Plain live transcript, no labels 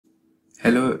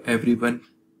Hello everyone,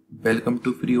 welcome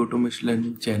to Free Automation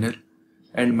Learning channel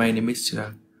and my name is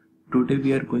Chirag. Today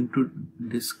we are going to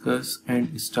discuss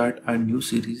and start a new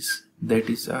series that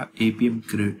is a APM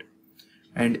grid.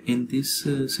 And in this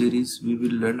series we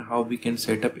will learn how we can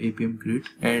set up APM grid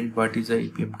and what is a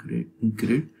APM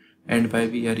grid and why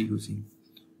we are using.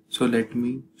 So let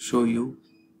me show you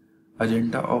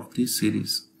agenda of this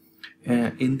series.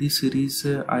 In this series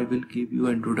I will give you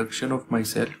an introduction of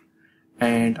myself,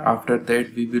 and after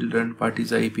that we will learn what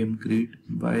is APM grid,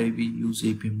 why we use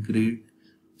APM grid,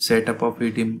 setup of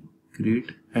APM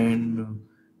grid, and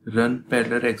run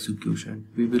parallel execution.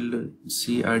 We will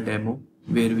see a demo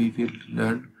where we will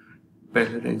learn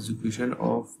parallel execution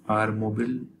of our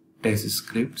mobile test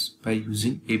scripts by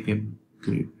using APM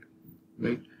grid,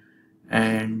 right?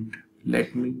 And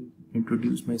let me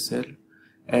introduce myself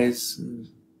as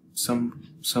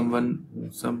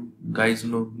some guys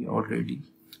know me already,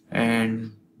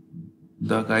 and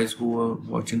the guys who are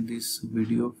watching this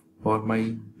video for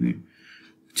my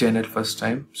channel first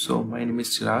time. So my name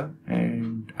is Chirag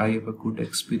and I have a good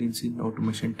experience in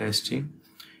automation testing.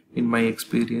 In my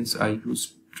experience I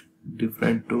used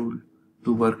different tools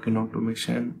to work in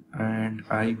automation, and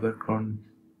I work on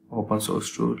open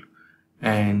source tool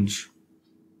and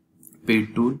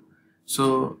paid tool.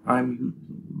 So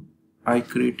I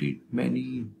created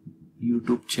many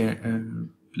YouTube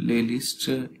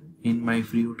playlists in my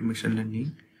free automation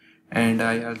learning, and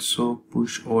I also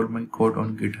push all my code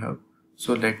on GitHub.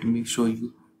 So let me show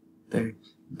you that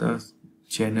the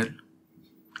channel.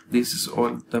 This is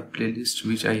all the playlist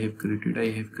which I have created. I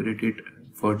have created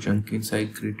for Jenkins, I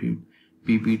created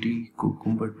PPT,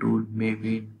 Cucumber tool,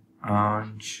 Maven,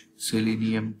 Anj,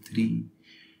 Selenium 3,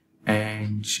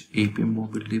 and APM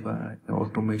mobile device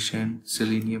automation,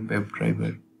 Selenium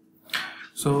WebDriver.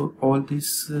 So all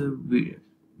this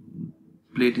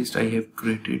playlist I have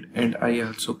created, and I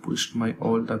also pushed my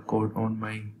all the code on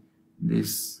my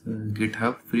this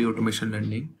GitHub free automation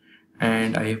learning,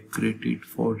 and I have created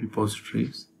 4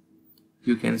 repositories.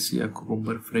 You can see a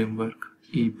Cucumber framework,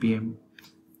 APM,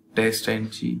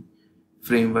 TestNG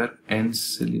framework, and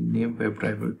Selenium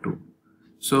WebDriver 2.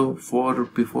 So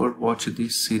before watch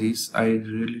this series, I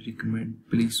really recommend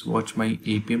please watch my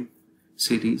APM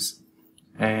series,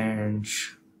 and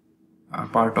a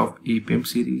part of APM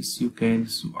series you can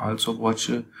also watch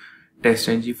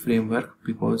TestNG framework,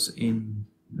 because in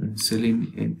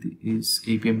Selenium is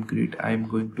APM grid I am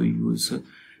going to use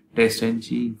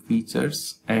TestNG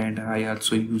features, and I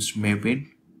also used Maven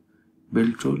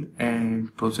build tool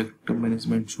and project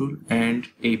management tool and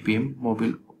APM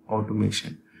mobile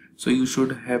automation. So you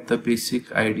should have the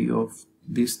basic idea of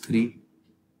these 3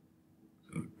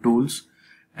 tools,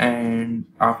 and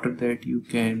after that you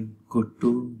can go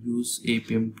to use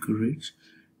APM grid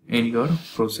in your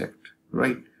project,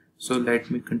 right? So let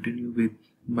me continue with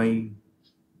my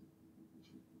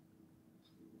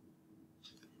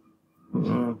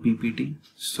PPT.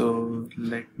 So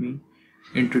let me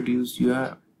introduce you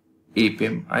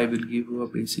APM. I will give you a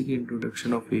basic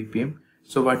introduction of APM.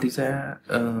 So what is a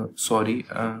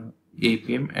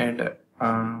APM and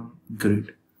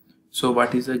grid? So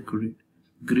what is a grid?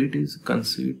 Grid is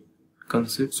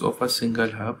consists of a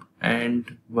single hub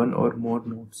and one or more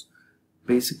nodes.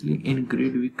 Basically in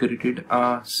grid we created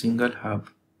a single hub,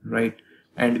 right?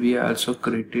 And we also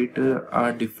created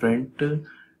different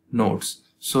nodes.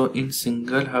 So in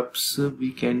single hubs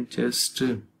we can just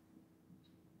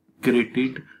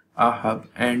created a hub,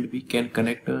 and we can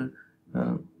connect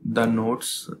the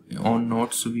nodes. On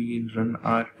nodes we run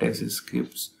our test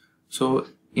scripts. So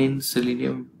in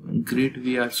Selenium grid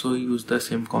we also use the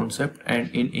same concept, and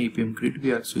in APM grid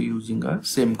we also using a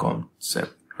same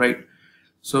concept, right?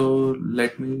 So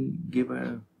let me give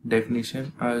a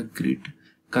definition. A grid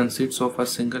consists of a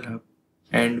single hub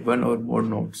and one or more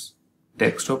nodes,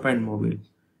 desktop and mobile,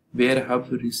 where hub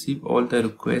receive all the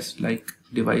requests like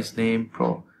device name,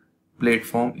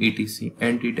 platform, etc.,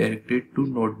 and redirected to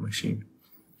node machine,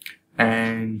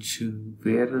 and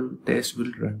where test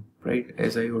will run, right?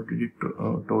 As I already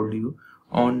told you,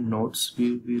 on nodes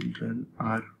we will run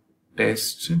our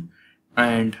tests,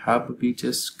 and hub we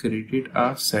just created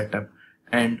a setup,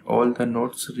 and all the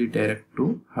nodes redirect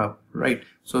to hub, right?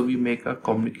 So we make a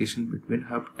communication between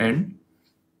hub and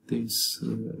this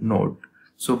node.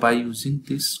 So by using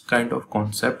this kind of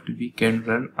concept we can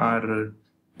run our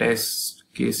test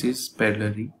cases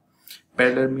parallelly.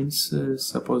 Parallel means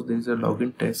suppose there is a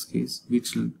login test case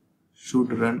which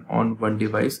should run on one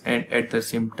device, and at the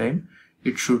same time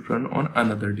it should run on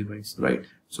another device, right?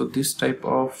 So this type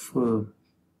of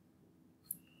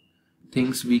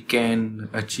things we can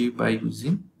achieve by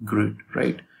using grid,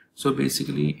 right? So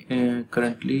basically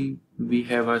currently we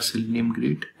have a Selenium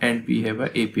grid and we have a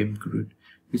APM grid,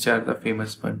 which are the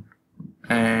famous one.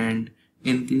 And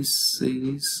in this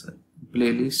series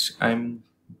playlist I'm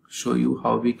show you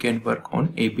how we can work on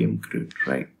APM grid,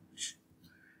 right?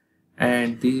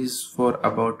 And this is for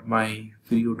about my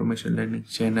free automation learning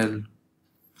channel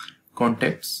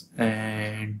contacts,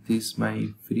 and this is my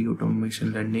free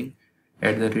automation learning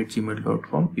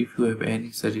 @gmail.com. If you have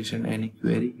any suggestion, any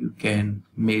query, you can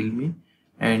mail me,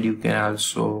 and you can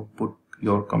also put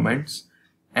your comments.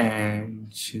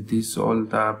 And this is all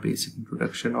the basic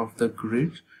introduction of the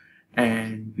grid,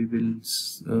 and we will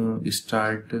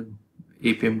start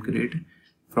APM grid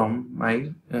from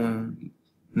my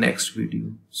next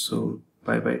video. So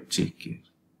bye bye, take care.